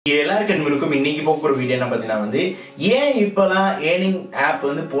எல்லாருக்கும் இன்னைக்கு போகிற வீடியோ என்ன பார்த்தீங்கன்னா ஏன் இப்போலாம் ஏர்னிங் ஆப்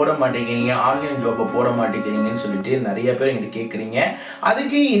போட மாட்டேங்கிறீங்க, ஆன்லைன் ஜாப்பை போட மாட்டேங்கிறீங்கன்னு சொல்லிட்டு நிறைய பேர் எங்கிட்ட கேட்குறீங்க.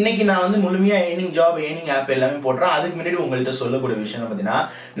 அதுக்கு இன்னைக்கு நான் முழுமையாக ஏர்னிங் ஜாப் ஏர்னிங் ஆப் எல்லாமே போடுறேன். அதுக்கு முன்னாடி உங்கள்கிட்ட சொல்லக்கூடிய விஷயம் பார்த்தீங்கன்னா,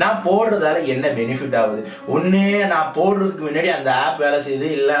 நான் போடுறதால என்ன பெனிஃபிட் ஆகுது. ஒன்று, நான் போடுறதுக்கு முன்னாடி அந்த ஆப் வேலை செய்யுது,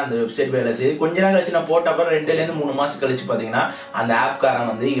 இல்லை அந்த வெப்சைட் வேலை செய்யுது. கொஞ்ச நாள் கழிச்சு நான் போட்ட அப்புறம் 2லேருந்து 3 மாதம் கழிச்சு பார்த்தீங்கன்னா அந்த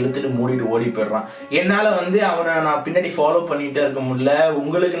ஆப்காரன் இழுத்துட்டு மூடிட்டு ஓடி போயிடுறான். என்னால் அவனை நான் பின்னாடி ஃபாலோ பண்ணிகிட்டே இருக்க முடியல.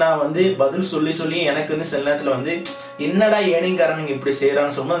 உங்களுக்கு நான் பதில் சொல்லி சொல்லி எனக்கு சில நேரத்துல என்னடா ஏர்னிங்காரன் இப்படி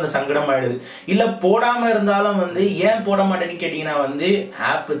செய்யறான்னு சொல்லும்போது அந்த சங்கடம் ஆயிடுது. இல்ல போடாம இருந்தாலும் ஏன் போட மாட்டேன்னு கேட்டீங்கன்னா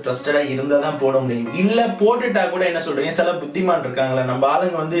ஆப் ட்ரஸ்டடா இருந்தா தான் போட முடியும். இல்ல போட்டுட்டா கூட என்ன சொல்றீங்க, சில புத்திமான் இருக்காங்களா, நம்ம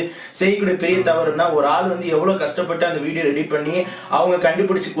ஆளுங்க செய்யக்கூடிய பெரிய தவறுனா, ஒரு ஆள் எவ்வளவு கஷ்டப்பட்டு அந்த வீடியோ ரெடி பண்ணி அவங்க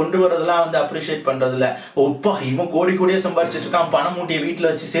கண்டுபிடிச்சு கொண்டு வரதெல்லாம் அப்ரிஷியேட் பண்றது இல்ல. ஒப்பா இவன் கோடி கோடியா சம்பாரிச்சிட்டு இருக்கான், பணம் மூட்டையை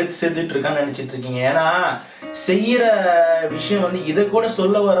வீட்டுல வச்சு சேர்த்துட்டு இருக்கான்னு நினைச்சிட்டு இருக்கீங்க. ஏன்னா செய்யற விஷயம் இதை கூட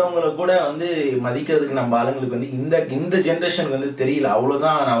சொல்ல வரவங்களை கூட மதிக்கிறதுக்கு நம்ம ஆளுங்களுக்கு இந்த ஜெனரேஷனுக்கு தெரியல.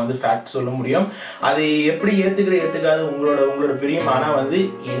 அவ்வளவுதான் நான் ஃபேக்ட் சொல்ல முடியும். அதை எப்படி ஏத்துக்காது உங்களோட பிரியம். ஆனா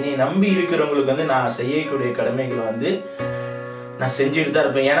என்னை நம்பி இருக்கிறவங்களுக்கு நான் செய்யக்கூடிய கடமைகளை நான் செஞ்சுட்டு தான்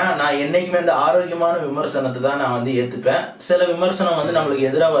இருப்பேன். ஏன்னா நான் என்னைக்குமே ஆரோக்கியமான விமர்சனத்தை தான் நான் ஏத்துப்பேன். சில விமர்சனம் நம்மளுக்கு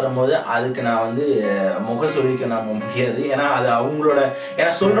எதிராக வரும்போது அதுக்கு நான் முக சொல்லிக்க நாம முடியாது. ஏன்னா அது அவங்களோட,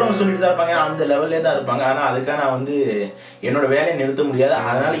 ஏன்னா சொல்றவங்க சொல்லிட்டு தான் இருப்பாங்க, அந்த லெவல்லே தான் இருப்பாங்க. ஆனா அதுக்காக நான் என்னோட வேலையை நிறுத்த முடியாது.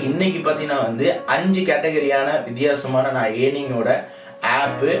 அதனால இன்னைக்கு பார்த்தீங்கன்னா 5 கேட்டகரியான வித்தியாசமான நான் ஏர்னிங்கோட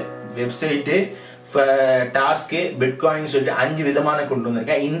ஆப்பு, வெப்சைட்டு, டாஸ்க், பிட்காயின் சொல்லிட்டு 5 விதமான கொண்டு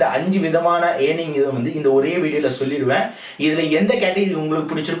வந்திருக்கேன். இந்த 5 விதமான ஏர்னிங் இதை இந்த ஒரே வீடியோல சொல்லிடுவேன். இதுல எந்த கேட்டகரி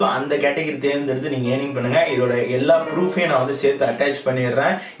உங்களுக்கு பிடிச்சிருக்கோ அந்த கேட்டகரி தேர்ந்தெடுத்து நீங்க ஏர்னிங் பண்ணுங்க. இதோட எல்லா ப்ரூஃபையும் நான் சேர்த்து அட்டாச்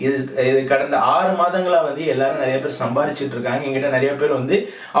பண்ணிடுறேன். இது கடந்த 6 மாதங்களா எல்லாரும் நிறைய பேர் சம்பாரிச்சிட்டு இருக்காங்க. எங்கிட்ட நிறைய பேர்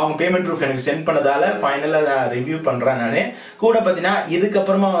அவங்க பேமெண்ட் ப்ரூஃப் எனக்கு சென்ட் பண்ணதால ஃபைனலா நான் ரிவ்யூ பண்றேன். நானு கூட பாத்தீங்கன்னா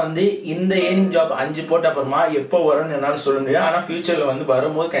இதுக்கப்புறமா இந்த ஏர்னிங் ஜாப் 5 போட்ட அப்புறமா எப்போ வரும்னு என்னால சொல்ல முடியும். ஆனா ஃபியூச்சர்ல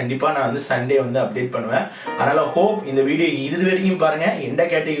வரும்போது கண்டிப்பா நான் சண்டே அப்டேட் பண்ணுவேன். அதனால ஹோப் இந்த வீடியோ இது வரைக்கும் பாருங்க. எந்த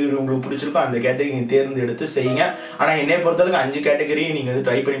கேட்டகரி உங்களுக்கு பிடிச்சிருக்கோ அந்த கேட்டகரி தேர்ந்தெடுத்து செய்யுங்க. ஆனா என்னை பொறுத்தளவுக்கு 5 கேட்டகரி நீங்க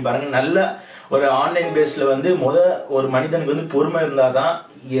ட்ரை பண்ணி பாருங்க. நல்ல ஒரு ஆன்லைன் பேஸ்ல ஒரு மனிதனுக்கு பொறுமை இருந்தாதான்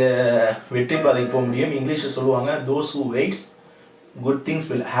வெற்றி பாதைக்கு போக முடியும். இங்கிலீஷ்ல சொல்லுவாங்க, those who waits good things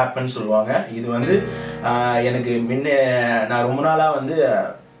will happen சொல்லுவாங்க. இது எனக்கு நான் ரொம்ப நாளா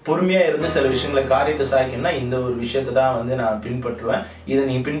பொறுமையா இருந்து சில விஷயங்களை காரியத்தை சாய்க்கணும்னா இந்த ஒரு விஷயத்தை தான் நான் பின்பற்றுவேன். இதை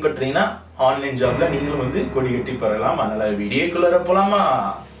நீங்க பின்பற்றீங்கன்னா ஆன்லைன் ஜாப்ல நீங்களும் கொடி கட்டி பெறலாம். அதனால வீடியோக்குள்ள போலாமா?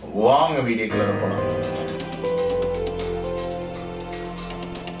 வாங்க வீடியோக்குள்ள போலாம்.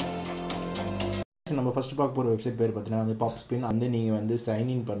 நம்ம ஃபர்ஸ்ட் பார்க்க போகிற வெப்சைட் பேர் பார்த்தீங்கன்னா பாப்ஸ்பின். நீங்கள்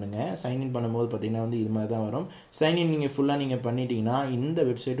சைன்இன் பண்ணுங்கள். சைன்இன் பண்ணும்போது பார்த்தீங்கன்னா இது மாதிரி தான் வரும். சைன்இன் நீங்கள் ஃபுல்லாக நீங்கள் பண்ணிட்டீங்கன்னா இந்த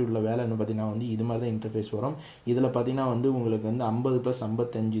வெப்சைட் உள்ள வேலைன்னு பார்த்தீங்கன்னா இது மாதிரி தான் இன்டர்ஃபேஸ் வரும். இதில் பார்த்தீங்கன்னா உங்களுக்கு 50 +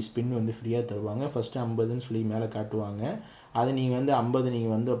 55 ஸ்பின் ஃப்ரீயாக தருவாங்க. ஃபஸ்ட்டு 50ன்னு சொல்லி மேலே காட்டுவாங்க. அது நீங்கள் 50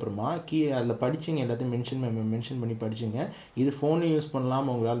 நீங்கள் அப்புறமா அதில் படிச்சிங்க, எல்லாத்தையும் மென்ஷன் பண்ணி படிச்சிங்க. இது ஃபோனில் யூஸ் பண்ணலாம்,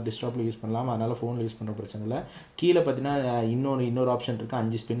 உங்களால் டெஸ்க்டாப்பில் யூஸ் பண்ணலாம். அதனால் ஃபோனில் யூஸ் பண்ணுற பிரச்சனை இல்லை. கீழே பார்த்தீங்கன்னா இன்னொரு ஆப்ஷன் இருக்குது,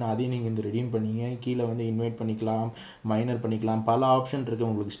 5 ஸ்பின். அதையும் நீங்கள் ரெடீம் பண்ணிங்க. கீழே இன்வைட் பண்ணிக்கலாம், மைனர் பண்ணிக்கலாம், பல ஆப்ஷன் இருக்குது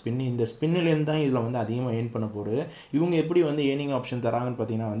உங்களுக்கு. இந்த ஸ்பின்னிலேருந்து தான் இதில் அதிகமாக ஏர்ன் பண்ண போகுது. இவங்க எப்படி ஏர்னிங் ஆப்ஷன் தராங்கன்னு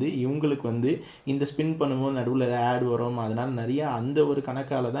பார்த்தீங்கன்னா இவங்களுக்கு இந்த ஸ்பின் பண்ணும்போது நடுவில் ஆட் வரும். அதனால் நிறைய அந்த ஒரு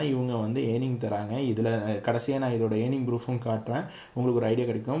கணக்கால் தான் இவங்க ஏர்னிங் தராங்க. இதில் கடைசியாக நான் இதோட ஏர்னிங் ப்ரூஃபும் காட்டுறேன், உங்களுக்கு ஒரு ஐடியா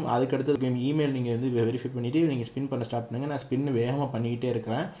கிடைக்கும். அதுக்கடுத்து இமெயில் நீங்கள் வெரிஃபை பண்ணிவிட்டு நீங்கள் ஸ்பின் பண்ண ஸ்டார்ட் பண்ணுங்கள். நான் ஸ்பின் வேகமாக பண்ணிக்கிட்டே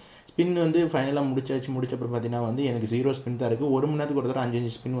இருக்கிறேன். ஸ்பின் ஃபைனலாக முடிச்சப்பறம் பார்த்தீங்கன்னா எனக்கு 0 ஸ்பின் தான் இருக்குது. 1 மணி நேரத்துக்கு ஒரு தடவை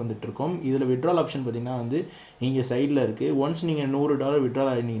 5 ஸ்பின் வந்துட்டுருக்கும். இதில் விட்ரால் ஆப்ஷன் பார்த்தீங்கன்னா இங்கே சைடில் இருக்குது. ஒன்ஸ் நீங்கள் $100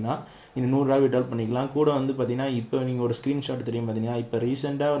 விட்ரால் ஆகிட்டீங்கன்னா இந்த $100 விட்ரால் பண்ணிக்கலாம். கூட பார்த்தீங்கன்னா இப்போ நீங்கள் ஒரு ஸ்க்ரீன்ஷாட் தெரியும் பார்த்தீங்கன்னா, இப்போ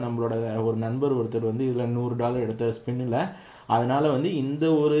ரீசெண்டாக நம்மளோட ஒரு நண்பர் ஒருத்தர் இதில் $100 எடுத்த ஸ்பின்னில். அதனால் இந்த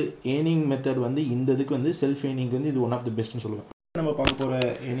ஒரு ஏர்னிங் மெத்தட் இந்த இதுக்கு செல்ஃப் ஏர்னிங் இது ஒன் ஆஃப் தி பெஸ்ட்னு சொல்லுவேன். நம்ம பார்க்க போகிற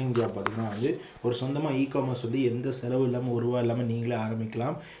ஏர்னிங் ஜாப் பார்த்தீங்கன்னா ஒரு சொந்தமாக இ-காமர்ஸ் எந்த செலவு இல்லாமல் ரூபா இல்லாமல் நீங்களே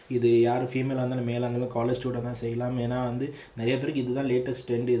ஆரம்பிக்கலாம். இது யார் ஃபீமேலாக இருந்தாலும் மேலாக இருந்தாலும் காலேஜ் ஸ்டூடெண்ட் தான் செய்யலாம். ஏன்னா நிறைய பேருக்கு இதுதான் லேட்டஸ்ட்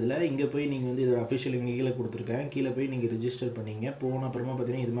ட்ரெண்ட். இதில் இங்கே போய் நீங்கள் இதோட அஃபிஷியல் இங்கே கீழே கொடுத்துருக்கேன். கீழே போய் நீங்கள் ரெஜிஸ்டர் பண்ணிங்க. போன அப்புறமா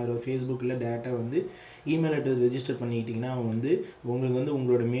பார்த்தீங்கன்னா இது மாதிரி ஃபேஸ்புக்கில் டேட்டா இமெயில் அட்ரஸ் ரெஜிஸ்டர் பண்ணிக்கிட்டிங்கன்னா உங்களுக்கு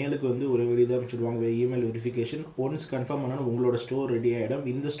உங்களோட மேலுக்கு ஒரு இதாக அனுப்பிச்சுடுவாங்க, இமெயில் வெரிஃபிகேஷன். ஒன்ஸ் கன்ஃபார்ம் பண்ணாலும் உங்களோட ஸ்டோர் ரெடி ஆகிடும்.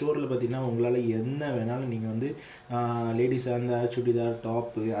 இந்த ஸ்டோரில் பார்த்தீங்கன்னா உங்களால் என்ன வேணாலும் நீங்கள் லேடிஸாக இருந்தால் சுடிதார்,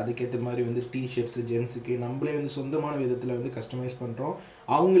 டாப்பு, அதுக்கேற்ற மாதிரி டிஷர்ட்ஸ், ஜென்ஸுக்கு நம்மளே சொந்தமான விதத்தில் கஸ்டமைஸ் பண்ணுறோம்.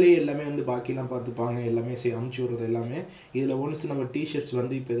 அவங்களே எல்லாமே பாக்கிலாம் பார்த்துப்பாங்க, எல்லாமே அமுச்சு விடுறது எல்லாமே. இதில் ஒன்ஸ் நம்ம டிஷர்ட்ஸ்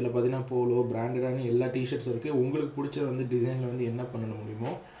இப்போ இதில் பார்த்தீங்கன்னா போலோ பிராண்டடான எல்லா டிஷர்ட்ஸும் இருக்குது. உங்களுக்கு பிடிச்ச டிசைனில் என்ன பண்ண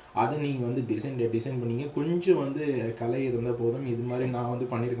முடியுமோ அதை நீங்கள் வந்து டிசைன் பண்ணிங்க. கொஞ்சம் வந்து கலை இருந்தால் போதும். இது மாதிரி நான் வந்து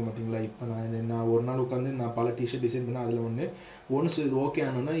பண்ணியிருக்கேன் பார்த்தீங்களா. இப்போ நான் ஒரு நாள் உட்காந்து நான் பல டிஷர்ட் டிசைன் பண்ணேன். அதில் ஒன்ஸ் இது ஓகே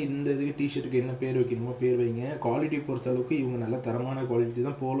ஆனோன்னா இந்த இதுக்கு டிஷர்ட்டுக்கு என்ன பேர் வைக்கணுமோ பேர் வைங்க. குவாலிட்டி பொறுத்தளவுக்கு இவங்க நல்ல தரமான குவாலிட்டி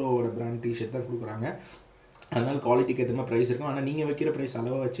தான், போலோவோட பிராண்ட் டிஷர்ட் தான் கொடுக்குறாங்க. அதனால் குவாலிட்டிக்கு ஏற்ற மாதிரி ப்ரைஸ் இருக்கும். ஆனால் நீங்கள் வைக்கிற ப்ரைஸ்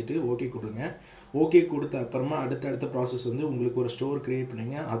அளவாக வச்சுட்டு ஓகே கொடுங்க. ஓகே கொடுத்த அப்புறமா அடுத்த ப்ராசஸ் வந்து உங்களுக்கு ஒரு ஸ்டோர் க்ரியேட்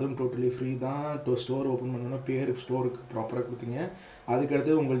பண்ணுங்க. அதுவும் டோட்டலி ஃப்ரீ தான். ஸ்டோர் ஓப்பன் பண்ணணும்னா பேர் ஸ்டோருக்கு ப்ராப்பராக கொடுத்தீங்க.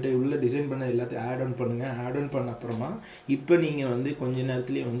 அதுக்கடுத்து உங்கள்கிட்ட உள்ள டிசைன் பண்ண எல்லாத்தையும் ஆட் ஆன் பண்ணுங்கள். ஆட் ஆன் பண்ண அப்புறமா இப்போ நீங்கள் வந்து கொஞ்ச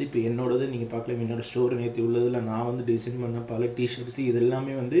நேரத்துலேயே வந்து இப்போ என்னோடது நீங்கள் பார்க்கலாம். என்னோடய ஸ்டோர் நேற்று உள்ளதில் நான் வந்து டிசைன் பண்ண பல டிஷர்ட்ஸ் இது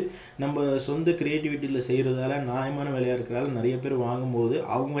எல்லாமே வந்து நம்ம சொந்த க்ரியேட்டிவிட்டியில் செய்கிறதால நியாயமான விலையாக இருக்கிறதால நிறைய பேர் வாங்கும்போது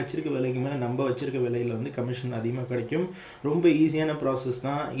அவங்க வச்சுருக்க விலைக்கு மேலே நம்ம வச்சுருக்க விலையில் வந்து கமிஷன் அதிகமாக கிடைக்கும். ரொம்ப ஈஸியான ப்ராசஸ்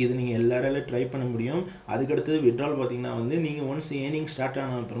தான் இது. நீங்கள் எல்லாராலும் ட்ரை பண்ண முடியும். அதுக்கடுத்து விட்ரால் பார்த்தீங்கன்னா வந்து நீங்கள் ஒன்ஸ் ஏர்னிங் ஸ்டார்ட்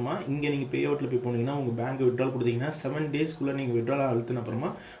ஆன அப்புறமா இங்கே நீங்கள் பே அவுட்டில் போய் போனீங்கன்னா உங்கள் பேங்க் விட்ரால் கொடுத்தீங்கன்னா 7 டேஸ்க்குள்ளே நீங்கள் விட்ரால் அழுத்தின அப்புறமா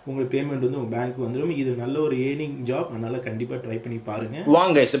உங்களுக்கு பேமெண்ட் வந்து உங்கள் பேங்க் வந்துடும். இது நல்ல ஒரு ஏர்னிங் ஜாப். அதனால் கண்டிப்பாக ட்ரை பண்ணி பாருங்கள்.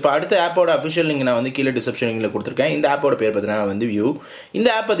 வாங்க இப்போ அடுத்த ஆப்போட அஃபிஷியல் லிங்க் நான் வந்து கீழே டிஸ்கிரிப்ஷன் லிங்கில் கொடுத்துருக்கேன். இந்த ஆப்போட பேர் பார்த்தீங்கன்னா வந்து VeeU. இந்த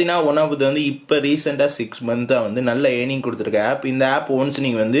ஆப் பார்த்தீங்கன்னா ஒன் ஆஃப் வந்து இப்போ ரீசெண்டாக 6 மந்த்தாக வந்து நல்ல ஏர்னிங் கொடுத்துருக்க ஆப். இந்த ஆப் ஒன்ஸ்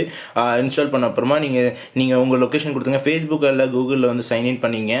நீங்கள் வந்து இன்ஸ்டால் பண்ண அப்புறமா நீங்கள் உங்கள் லொக்கேஷன் கொடுத்துங்க. ஃபேஸ்புக் இல்லை கூகுளில் வந்து சைன்இன்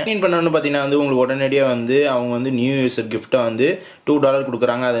பண்ணீங்க. சைன்இன் பண்ணணும்னு பார்த்தீங்கன்னா வந்து உங்களுக்கு உடனடியாக வந்து அவங்க வந்து நியூ யூசர் கிஃப்டாக வந்து $2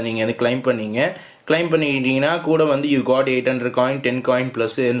 கொடுக்குறாங்க. அதை நீங்கள் வந்து கிளைம் பண்ணிக்கிட்டீங்கன்னா கூட வந்து யூ காட் 800 காயின் 10 காயின்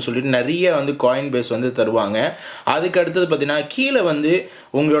ப்ளஸ்ன்னு சொல்லிட்டு நிறைய வந்து காயின் பேஸ் வந்து தருவாங்க. அதுக்கு அடுத்தது பார்த்தீங்கன்னா கீழே வந்து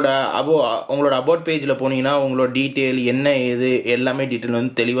உங்களோட அபவுட் பேஜில் போனீங்கன்னா உங்களோட டீட்டெயில் என்ன ஏது எல்லாமே டீட்டெயில்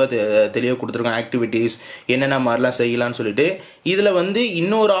வந்து தெளிவாக கொடுத்துருக்காங்க. ஆக்டிவிட்டீஸ் என்னென்ன மாதிரிலாம் செய்யலாம்னு சொல்லிட்டு இதில் வந்து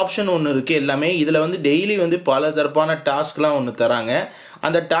இன்னொரு ஆப்ஷன் ஒன்று இருக்குது. எல்லாமே இதில் வந்து டெய்லி வந்து பல தரப்பான டாஸ்க்லாம் ஒன்று தராங்க.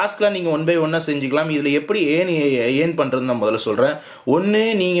 அந்த டாஸ்க்லாம் நீங்கள் 1 by 1 செஞ்சுக்கலாம். இதில் எப்படி ஏன் பண்ணுறதுன்னு நான் முதல்ல சொல்கிறேன். ஒன்று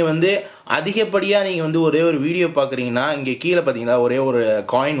நீங்கள் வந்து அதிகப்படியாக நீங்கள் வந்து ஒரே ஒரு வீடியோ பார்க்குறீங்கன்னா இங்கே கீழே பார்த்தீங்கன்னா ஒரே ஒரு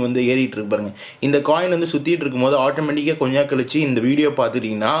காயின் வந்து ஏறிட்டு இருக்கு பாருங்க. இந்த காயின் வந்து சுற்றிட்டு இருக்கும்போது ஆட்டோமேட்டிக்காக கொஞ்சம் கழிச்சு இந்த வீடியோ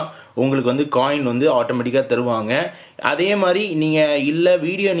பார்த்துட்டீங்கன்னா உங்களுக்கு வந்து காயின் வந்து ஆட்டோமேட்டிக்காக தருவாங்க. அதே மாதிரி நீங்கள் இல்லை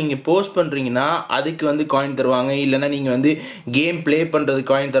வீடியோ நீங்கள் போஸ்ட் பண்ணுறீங்கன்னா அதுக்கு வந்து காயின் தருவாங்க. இல்லைன்னா நீங்கள் வந்து கேம் ப்ளே பண்ணுறது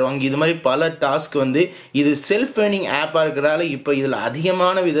காயின் தருவாங்க. இது மாதிரி பல டாஸ்க் வந்து இது செல்ஃப் ஏர்னிங் ஆப்பாக இருக்கிறதால இப்போ இதில்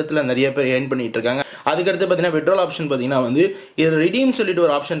அதிகமான விதத்தில் நிறைய பேர் ஏர்ன் பண்ணிட்டு இருக்காங்க. அதுக்கடுத்து பார்த்தீங்கன்னா விட்ரால் ஆப்ஷன் பார்த்தீங்கன்னா வந்து இது ரெடீம் சொல்லிட்டு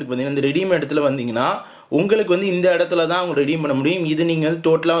ஒரு ஆப்ஷன் இருக்கு. பார்த்தீங்கன்னா இந்த ரெடீம் இடத்துல வந்தீங்கன்னா உங்களுக்கு வந்து இந்த இடத்துல தான் அவங்க ரெடீம் பண்ண முடியும். இது நீங்கள் வந்து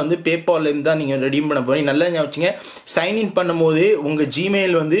டோட்டலாக வந்து பேபால்லேருந்து தான் நீங்கள் ரெடீம் பண்ண போகிறீங்க. நல்லா ஞாபகம் சைன்இன் பண்ணும்போது உங்கள்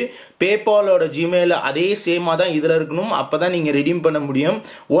ஜிமெயில் வந்து பேபாலோட ஜிமெயில் அதே சேமாக தான் இதில் இருக்கணும். அப்போ தான் நீங்கள் ரெடீம் பண்ண முடியும்.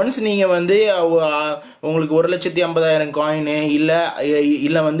 ஒன்ஸ் நீங்கள் வந்து உங்களுக்கு 1,50,000 காயின்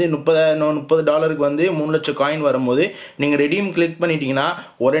இல்லை வந்து $30 வந்து 3 லட்சம் காயின் வரும்போது நீங்கள் ரெடீம் கிளிக் பண்ணிட்டீங்கன்னா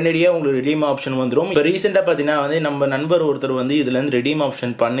உடனடியாக உங்களுக்கு ரெடீம் ஆப்ஷன் வந்துடும். இப்போ ரீசெண்டாக பார்த்தீங்கன்னா வந்து நம்ம நண்பர் ஒருத்தர் வந்து இதுலேருந்து ரெடீம்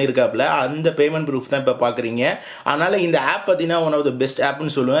ஆப்ஷன் பண்ணியிருக்காப்புல. அந்த பேமெண்ட் ப்ரூஃப் தான் இப்போ பார்க்குறீங்க. அதனால இந்த ஆப் பார்த்தீங்கன்னா ஒன் ஆஃப் த பெஸ்ட்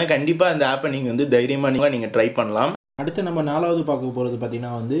ஆப்னு சொல்லுவேன். கண்டிப்பாக இந்த ஆப்பை நீங்கள் வந்து தைரியமாக நீங்கள் ட்ரை பண்ணலாம். அடுத்து நம்ம 4வது பார்க்க போகிறது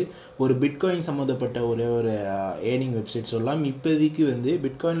பார்த்திங்கன்னா வந்து ஒரு பிட்காயின் சம்மந்தப்பட்ட ஒரே ஒரு ஏர்னிங் வெப்சைட் சொல்லலாம். இப்போதைக்கு வந்து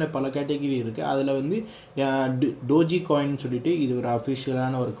பிட்காயினில் பல கேட்டகரி இருக்குது. அதில் வந்து டோஜி காயின் சொல்லிட்டு இது ஒரு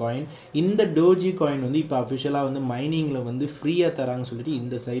அஃபிஷியலான ஒரு காயின். இந்த டோஜி காயின் வந்து இப்போ அஃபிஷியலாக வந்து மைனிங்கில் வந்து ஃப்ரீயாக தராங்கன்னு சொல்லிட்டு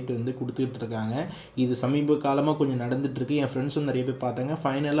இந்த சைட் வந்து கொடுத்துட்டு இருக்காங்க. இது சமீப காலமாக கொஞ்சம் நடந்துகிட்ருக்கு. என் ஃப்ரெண்ட்ஸும் நிறைய பேர் பார்த்தாங்க.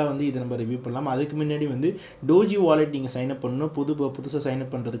 ஃபைனலாக வந்து இதை நம்ம ரிவ்யூ பண்ணலாம். அதுக்கு முன்னாடி வந்து டோஜி வாலெட் நீங்கள் சைன்அப் பண்ணணும். புதுசாக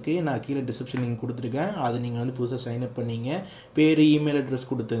சைன்அப் பண்ணுறதுக்கு நான் கீழே டிஸ்கிரிப்ஷன் லிங்க் கொடுத்துருக்கேன். அது நீங்கள் வந்து புதுசாக சைன்அப் பண்ணீங்க. பேர் இமெயில் அட்ரஸ்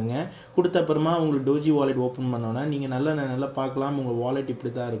கொடுத்துங்க. கொடுத்த அப்புறமா உங்களுக்கு டோஜி வாலெட் ஓப்பன் பண்ணோன்னா நீங்கள் நல்லா பார்க்கலாம். உங்கள் வாலெட் இப்படி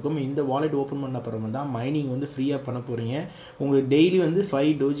தான் இருக்கும். இந்த வாலெட் ஓப்பன் பண்ண அப்புறமா தான் மைனிங் வந்து ஃப்ரீயாக பண்ண போகிறீங்க. உங்களுக்கு டெய்லி வந்து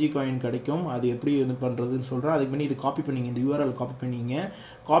 5 டோஜி காயின் கிடைக்கும். அது எப்படி வந்து பண்ணுறதுன்னு சொல்கிறேன். அதுக்கு முன்னாடி இது காப்பி பண்ணிங்க. இந்த URL காப்பி பண்ணிங்க.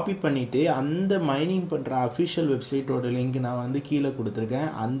 காப்பி பண்ணிவிட்டு அந்த மைனிங் பண்ணுற அஃபிஷியல் வெப்சைட்டோட லிங்க் நான் வந்து கீழே கொடுத்துருக்கேன்.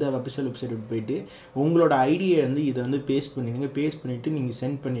 அந்த அஃபிஷியல் வெப்சைட்டுக்கு போயிட்டு உங்களோட ஐடியை வந்து இதை வந்து பேஸ்ட் பண்ணிடுங்க. பேஸ்ட் பண்ணிவிட்டு நீங்கள்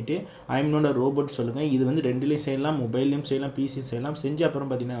சென்ட் பண்ணிவிட்டு ஐம் நாட் அ ரோபோட் சொல்லுங்கள். இது வந்து ரெண்டுலேயும் செய்யலாம். மொபைல்லையும் செய்யலாம், பிசி செய்யலாம். செஞ்ச அப்புறம்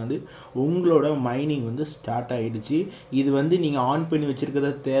பார்த்தீங்கன்னா வந்து உங்களோட மைனிங் வந்து ஸ்டார்ட் ஆகிடுச்சு. இது வந்து நீங்கள் ஆன் பண்ணி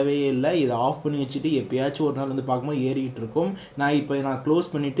வச்சுருக்கிறத தேவையே இல்லை. இதை ஆஃப் பண்ணி வச்சுட்டு எப்பயாச்சும் ஒரு நாள் வந்து பார்க்கும்போது ஏறிக்கிட்டு இருக்கும். நான்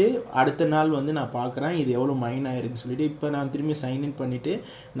க்ளோஸ் பண்ணிவிட்டு அடுத்த நாள் வந்து நான் பார்க்குறேன் இது எவ்வளோ மைன் ஆகிருக்குன்னு சொல்லிட்டு. இப்போ நான் திரும்பி சைன்இன் பண்ணிவிட்டு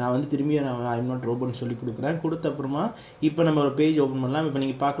நான் வந்து திரும்பி ஐம் நாட் ரோபோட்னு சொல்லி கொடுக்குறேன். கொடுத்த அப்புறமா இப்போ நம்ம ஒரு பேஜ் ஓப்பன் பண்ணலாம். இப்போ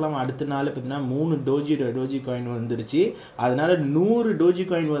நீங்கள் பார்க்கலாம் அடுத்த நாள் பார்த்தீங்கன்னா 3 டோஜி காயின் வந்துருச்சு. அதனால் 100 டோஜி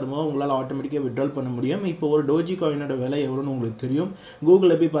காயின் வரும்போது உங்களால் ஆட்டோமேட்டிக்காக விட்ரால் பண்ண முடியும். இப்போ ஒரு டோஜி காயினோட விலை எவ்வளோன்னு உங்களுக்கு தெரியும்.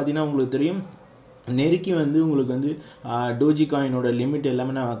 கூகுளில் போய் பார்த்தீங்கன்னா உங்களுக்கு தெரியும். நெருக்கி வந்து உங்களுக்கு வந்து டோஜி காயினோட லிமிட்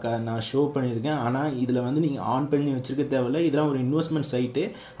எல்லாமே நான் ஷோ பண்ணியிருக்கேன். ஆனால் இதில் வந்து நீங்கள் ஆன் பண்ணி வச்சுருக்க தேவையில்லை. இதெல்லாம் ஒரு இன்வெஸ்ட்மெண்ட் சைட்டு.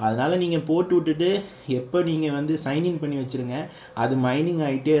 அதனால் நீங்கள் போட்டு விட்டுட்டு எப்போ நீங்கள் வந்து சைன்இன் பண்ணி வச்சுருங்க. அது மைனிங்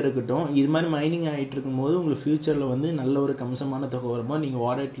ஆகிட்டே இருக்கட்டும். இது மாதிரி மைனிங் ஆகிட்டு இருக்கும்போது உங்களுக்கு ஃப்யூச்சரில் வந்து நல்ல ஒரு கம்சமான தொகை வரும்போது நீங்கள்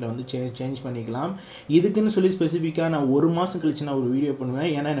வாலெட்டில் வந்து சேஞ்ச் பண்ணிக்கலாம். இதுக்குன்னு சொல்லி ஸ்பெசிஃபிக்காக நான் ஒரு மாதம் கழிச்சு நான் ஒரு வீடியோ பண்ணுவேன்.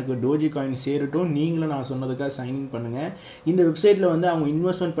 ஏன்னா எனக்கு டோஜி காயின் சேரட்டும், நீங்களும் நான் சொன்னதுக்காக சைன்இன் பண்ணுங்கள். இந்த வெப்சைட்டில் வந்து அவங்க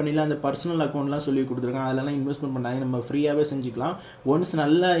இன்வெஸ்ட்மெண்ட் பண்ணிடலாம், அந்த பர்சனல் அக்கௌண்ட்லாம் சொல்லி கொடுத்துருக்காங்க. அதெல்லாம் இன்வெஸ்ட்மெண்ட் பண்ணாங்க, நம்ம ஃப்ரீயாகவே செஞ்சுக்கலாம். ஒன்ஸ்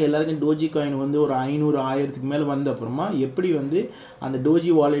நல்லா எல்லாருக்கும் டோஜி காயின் வந்து ஒரு 500,000க்கு மேலே வந்த அப்புறமா எப்படி வந்து அந்த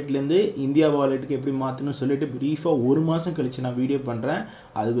டோஜி வாலெட்லேருந்து இந்தியா வாலெட்டுக்கு எப்படி மாற்றணும்னு சொல்லிட்டு ப்ரீஃபாக ஒரு மாதம் கழிச்சு நான் வீடியோ பண்ணுறேன்.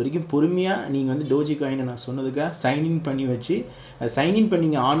 அது வரைக்கும் பொறுமையாக நீங்கள் வந்து டோஜி காயினை நான் சொன்னதுக்காக சைன்இன் பண்ணி வச்சு சைன்இன்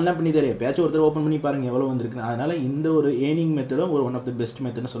பண்ணிங்க ஆன்லாம் பண்ணி தரேன். எப்பயாச்சும் ஒருத்தர் ஓப்பன் பண்ணி பாருங்கள் எவ்வளோ வந்திருக்குன்னு. அதனால் இந்த ஒரு ஏர்னிங் மெத்தடும் ஒரு ஒன் ஆஃப் த பெஸ்ட்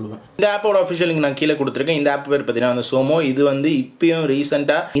மெத்தட்னு சொல்லுவேன். இந்த ஆப்போட அஃபிஷியல் லிங்க் நான் கீழே கொடுத்துருக்கேன். இந்த ஆப் பேர் பார்த்தீங்கன்னா வந்து சோமோ. இது வந்து இப்பயும்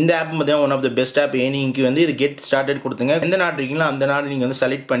ரீசெண்டாக இந்த ஆப் பார்த்தீங்கன்னா one of the best app ஏர்னிங்க்கு வந்து இது கெட் ஸ்டார்டட் கொடுத்துங்க. எந்த நாடு இருக்கீங்களோ அந்த நாடு நீங்கள் வந்து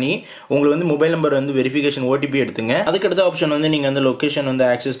செலக்ட் பண்ணி உங்களுக்கு வந்து மொபைல் நம்பர் வந்து வெரிஃபிகேஷன் ஓடிபி எடுத்துங்க. அதுக்கடுத்த ஆப்ஷன் வந்து நீங்கள் வந்து லொக்கேஷன் வந்து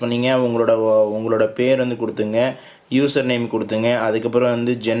ஆக்சஸ் பண்ணீங்க. உங்களோட பேர் வந்து கொடுத்துங்க, யூசர் நேம் கொடுத்துங்க, அதுக்கப்புறம்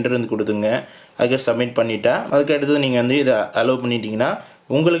வந்து ஜெண்டர் வந்து கொடுத்துங்க. அதுக்கு சப்மிட் பண்ணிட்டா அதுக்கு அடுத்தது நீங்கள் வந்து இதை அலோவ் பண்ணிட்டீங்கன்னா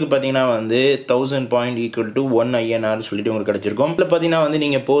உங்களுக்கு பார்த்தீங்கன்னா வந்து 1000 பாயிண்ட் ஈக்குவல் டு 1 INR சொல்லிட்டு உங்களுக்கு கிடைச்சிருக்கும். இதில் பார்த்தீங்கன்னா வந்து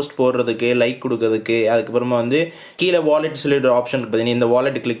நீங்கள் போஸ்ட் போடுறதுக்கு, லைக் கொடுக்கறதுக்கு, அதுக்கப்புறமா வந்து கீழே வாலெட் சொல்லிட்டு ஆப்ஷன் பார்த்தீங்கன்னா இந்த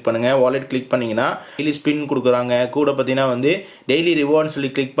வாலெட் கிளிக் பண்ணுங்கள். வாலெட் கிளிக் பண்ணிங்கன்னா டெய்லி ஸ்பின் கொடுக்குறாங்க. கூட பார்த்தீங்கன்னா வந்து டெய்லி ரிவார்ட்னு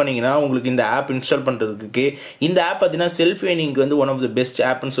சொல்லி கிளிக் பண்ணிங்கன்னா உங்களுக்கு இந்த ஆப் இன்ஸ்டால் பண்ணுறதுக்கு இந்த ஆப் பார்த்தீங்கன்னா செல்ஃப் ஏர்னிங்க்கு வந்து ஒன் ஆஃப் த பெஸ்ட்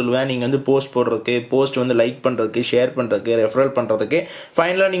ஆப்னு சொல்லுவேன். நீங்கள் வந்து போஸ்ட் போடுறதுக்கு, போஸ்ட் வந்து லைக் பண்ணுறதுக்கு, ஷேர் பண்ணுறதுக்கு, ரெஃபரல் பண்ணுறதுக்கு.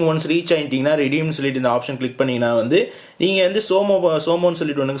 ஃபைனலாக நீங்கள் ஒன்ஸ் ரீச் ஆகிட்டீங்கன்னா ரெடீம்னு சொல்லிட்டு இந்த ஆப்ஷன் கிளிக் பண்ணிங்கன்னா வந்து நீங்கள் வந்து சோமோன்னு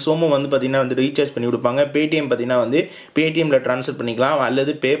சொல்லிட்டு ஒன்று சோமோ வந்து பார்த்தீங்கன்னா வந்து ரீசார்ஜ் பண்ணி கொடுப்பாங்க. பேடிஎம் பார்த்தீங்கன்னா வந்து பேடிஎம்மில் ட்ரான்ஸ்ஃபர் பண்ணிக்கலாம்,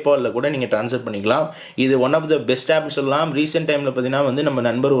 அல்லது பேபாலில் கூட நீங்கள் ட்ரான்ஸ்ஃபர் பண்ணிக்கலாம். இது ஒன் ஆஃப் த பெஸ்ட் ஆப்னு சொல்லலாம். ரீசெண்ட் டைமில் பார்த்தீங்கன்னா வந்து நம்ம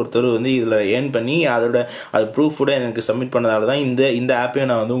நண்பர் ஒருத்தர் வந்து இதில் ஏர்ன் பண்ணி அது ப்ரூஃப் கூட எனக்கு சப்மிட் பண்ணதால தான் இந்த ஆப்பையும்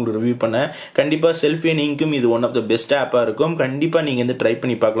நான் வந்து உங்களுக்கு ரிவ்யூ பண்ணேன். கண்டிப்பாக செல்ஃப் ஏர்னிங்க்கும் இது ஒன் ஆஃப் த பெஸ்ட் ஆப்பாக இருக்கும். கண்டிப்பாக நீங்கள் வந்து ட்ரை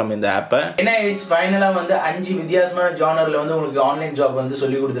பண்ணி பார்க்கலாம் இந்த ஆப்பை. ஏன்னா ஃபைனலாக வந்து 5 வித்தியாசமான ஜானரில் வந்து உங்களுக்கு ஆன்லைன் ஜாப் வந்து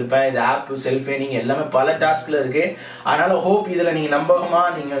சொல்லி கொடுத்துருப்பேன். இந்த ஆப் செல்ஃப் ஏர்னிங் எல்லாமே பல டாஸ்கில் இருக்குது. அதனால ஹோப் இதில் நீங்கள் நம்பகமாக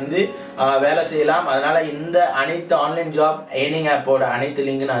நீங்கள் வந்து வேலை செய்யலாம். அதனால இந்த அனைத்து ஆன்லைன் ஜாப் ஏர்னிங் ஆப்போட அனைத்து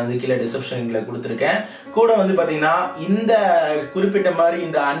லிங்க் நான் வந்து கீழே டிஸ்கிரிப்ஷன்ல கொடுத்துருக்கேன். கூட வந்து பார்த்தீங்கன்னா இந்த குறிப்பிட்ட மாதிரி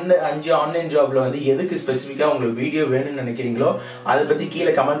இந்த 5 ஆன்லைன் ஜாப்ல வந்து எதுக்கு ஸ்பெசிஃபிக்காக உங்களுக்கு வீடியோ வேணும்னு நினைக்கிறீங்களோ அதை பற்றி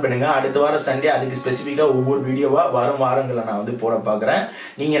கீழே கமெண்ட் பண்ணுங்க. அடுத்த வாரம் சண்டே அதுக்கு ஸ்பெசிஃபிக்காக ஒவ்வொரு வீடியோவாக வரும் வாரங்களை நான் வந்து போட பார்க்குறேன்.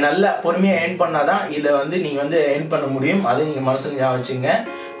 நீங்கள் நல்லா பொறுமையாக ஏர்ன் பண்ணாதான் இதில் வந்து நீங்கள் வந்து ஏர்ன் பண்ண முடியும். அதை நீங்கள் மனசில் ஞாபகம் வச்சுங்க.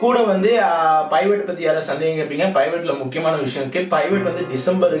 கூட வந்து பைவேட் பற்றி யாராவது சந்தேகம் கேட்பீங்க. பைவேட்ல முக்கியமான விஷயம் இருக்கு. பைவேட் வந்து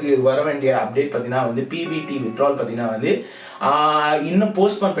டிசம்பருக்கு வர வேண்டிய அப்டேட் பார்த்தீங்கன்னா வந்து பிவிடி வித்ட்ரால் பார்த்தீங்கன்னா வந்து இன்னும்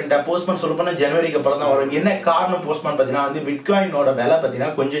போஸ்ட்போன் சொல்ல போனால் ஜனவரிக்கு அப்புறம் தான் வரும். என்ன காரணம் போஸ்ட்போன் பார்த்தீங்கன்னா வந்து பிட்காயினோட விலை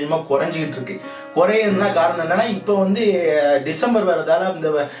பார்த்தீங்கன்னா கொஞ்சம் கொஞ்சமாக குறைஞ்சிக்கிட்டு இருக்கு. குறையணும்னா காரணம் என்னன்னா இப்போ வந்து டிசம்பர் வரதால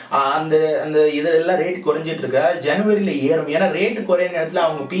அந்த இதெல்லாம் ரேட் குறைஞ்சிட்டு இருக்கா. ஜனவரியில் ஏறும். ஏன்னா ரேட்டு குறைய நேரத்தில்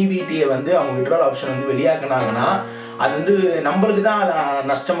அவங்க பிவிடியை வந்து அவங்க வித்ட்ரால் ஆப்ஷன் வந்து வெளியாக்குனாங்கன்னா அது வந்து நம்மளுக்கு தான்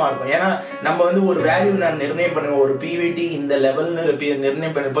நஷ்டமா இருக்கும். ஏன்னா நம்ம வந்து ஒரு வேல்யூ நான் நிர்ணயம் பண்ணுவோம், ஒரு பிவிடி இந்த லெவல்னு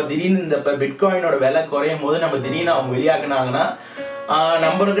நிர்ணயம் பண்ணிப்போம். திடீர்னு இந்த பிட்காயினோட விலை குறையும் போது நம்ம திடீர்னு அவங்க வெளியாக்குனாங்கன்னா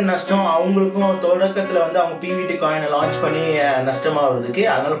நம்மளுக்கு நஷ்டம், அவங்களுக்கும் தொடக்கத்தில் வந்து அவங்க பிவிடி காயினை லான்ச் பண்ணி நஷ்டமாகிறதுக்கு.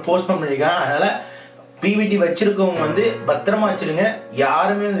 அதனால போஸ்ட்போன் பண்ணிருக்காங்க. அதனால பிவிடி வச்சிருக்கவங்க வந்து பத்திரமா வச்சிருங்க.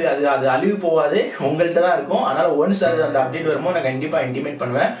 யாருமே அது அழிவு போகாது, உங்கள்கிட்ட தான் இருக்கும். அதனால ஒன்ஸ் அது அந்த அப்டேட் வரும்போது நான் கண்டிப்பாக இன்டிமேட்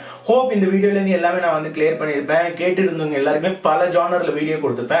பண்ணுவேன். ஹோப் இந்த வீடியோல நீ எல்லாமே நான் வந்து கிளியர் பண்ணியிருப்பேன். கேட்டு இருந்தவங்க எல்லாருமே பல ஜானர்ல வீடியோ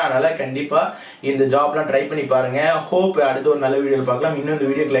கொடுத்துருப்பேன். அதனால கண்டிப்பா இந்த ஜாப்லாம் ட்ரை பண்ணி பாருங்க. ஹோப் அடுத்து ஒரு நல்ல வீடியோ பார்க்கலாம். இன்னும் இந்த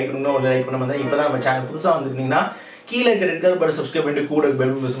வீடியோக்கு லைக் பண்ணணும், ஒரு லைக் பண்ண மாதிரி இப்பதான் நம்ம சேனல் புதுசாக வந்துருக்கீங்கன்னா கீழே இருக்கிற ரெட் கலர் பட்டன் சப்ஸ்கிரைப் பண்ணிட்டு கூட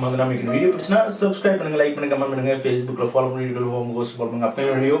பெல் பட்டன் வந்து நமக்கு வீடியோ பிடிச்சினா சப்ஸ்கிரைப் பண்ணுங்க, லைக் பண்ணுங்க, கமெண்ட் பண்ணுங்க, ஃபேஸ்புக்ல ஃபாலோ பண்ணிட்டு ஹோம் கோர்ஸ் ஃபாலோ பண்ணுங்க.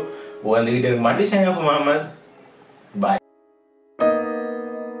 அப்படியே வீடியோ வந்துகிட்டே இருக்கு. மண்டி சைன் ஆஃப் முகமது. பாய்.